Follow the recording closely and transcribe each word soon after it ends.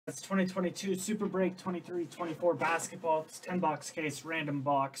It's 2022 Super Break 23-24 basketball. It's 10 box case, random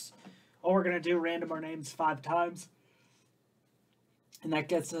box. All we're going to do, random our names 5 times. And that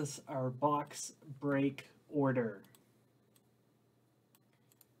gets us our box break order.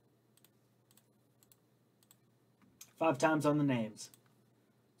 Five times on the names.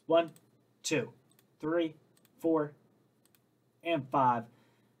 1, 2, 3, 4, and 5.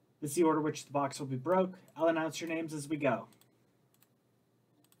 This is the order which the box will be broke. I'll announce your names as we go.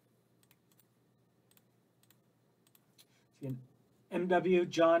 MW,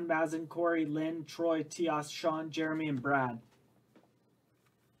 John, Mazen, Corey, Lynn, Troy, Tias, Sean, Jeremy, and Brad.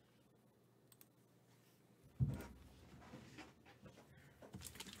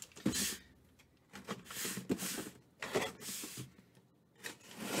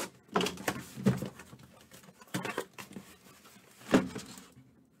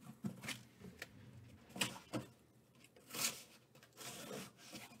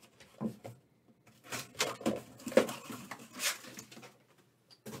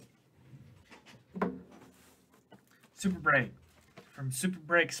 Super Break from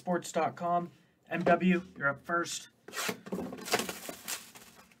superbreaksports.com. MW, you're up first.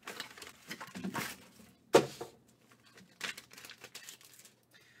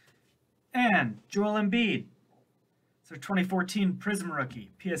 And Joel Embiid. It's our 2014 Prism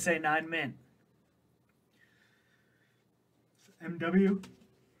rookie, PSA 9 mint. MW.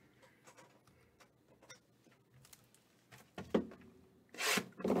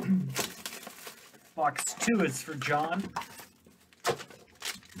 Box 2 is for John.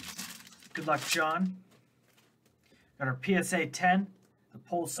 Good luck, John. Got our PSA 10, the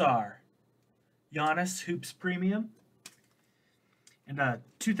Pulsar. Giannis Hoops Premium. And a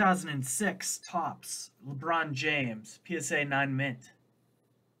 2006 Topps LeBron James PSA 9 mint.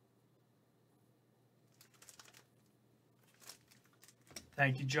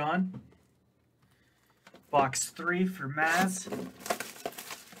 Thank you, John. Box 3 for Maz.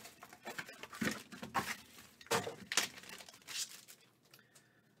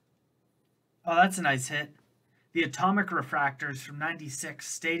 Oh, that's a nice hit. The Atomic Refractors from '96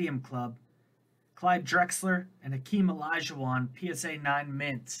 Stadium Club. Clyde Drexler and Hakeem Olajuwon PSA 9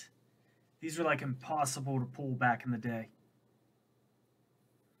 mint. These were like impossible to pull back in the day.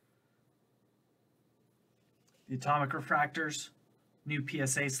 The Atomic Refractors, new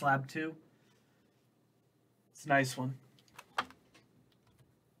PSA slab 2. It's a nice one.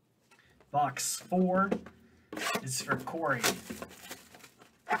 Box 4 is for Corey.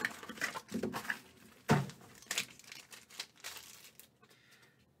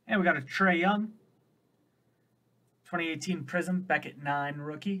 And we got a Trae Young, 2018 Prism Beckett 9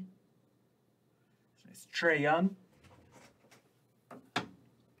 rookie. Nice Trae Young.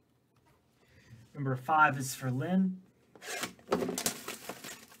 Number 5 is for Lynn.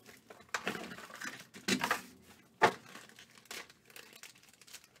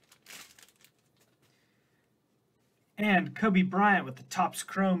 And Kobe Bryant with the Topps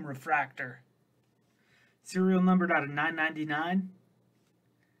Chrome Refractor. Serial numbered out of 999.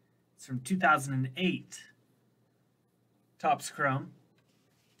 It's from 2008. Topps Chrome.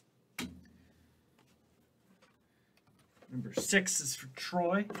 Number 6 is for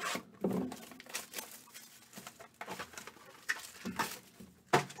Troy.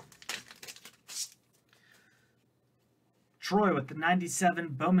 Troy with the 97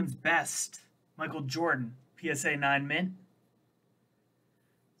 Bowman's Best. Michael Jordan, PSA 9 mint.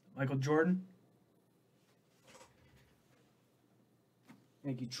 Michael Jordan.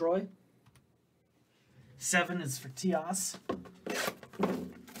 Thank you, Troy. 7 is for Tias.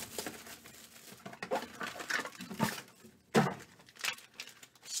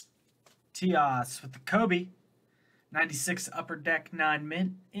 Tias with the Kobe. 96 Upper Deck 9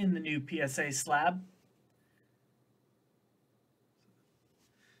 mint in the new PSA slab.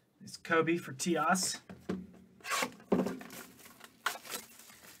 It's Kobe for Tias.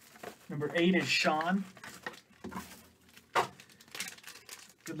 Number 8 is Sean.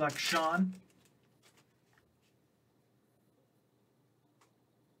 Good luck, Sean.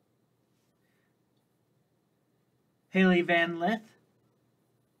 Haley Van Lith.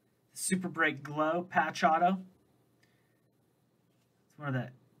 Super Break Glow patch auto. It's one of the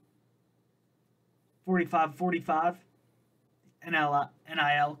 45-45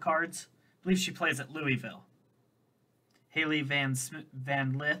 NIL cards. I believe she plays at Louisville. Haley Van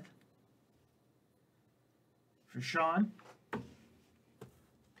Lith for Sean.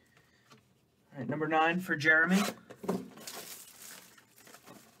 All right, number 9 for Jeremy.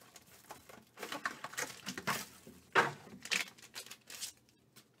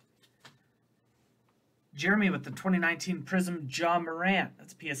 Jeremy with the 2019 Prism John Morant.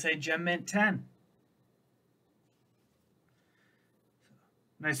 That's PSA Gem Mint 10.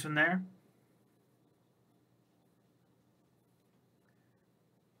 Nice one there.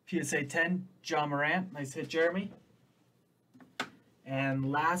 PSA 10, John Morant. Nice hit, Jeremy.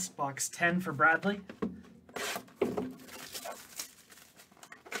 And last, box 10 for Bradley.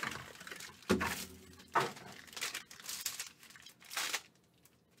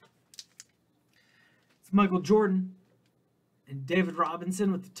 It's Michael Jordan and David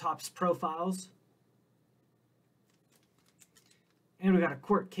Robinson with the Topps profiles. And we got a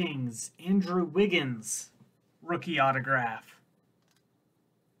Court Kings, Andrew Wiggins, rookie autograph.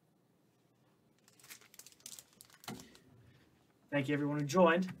 Thank you, everyone who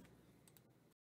joined.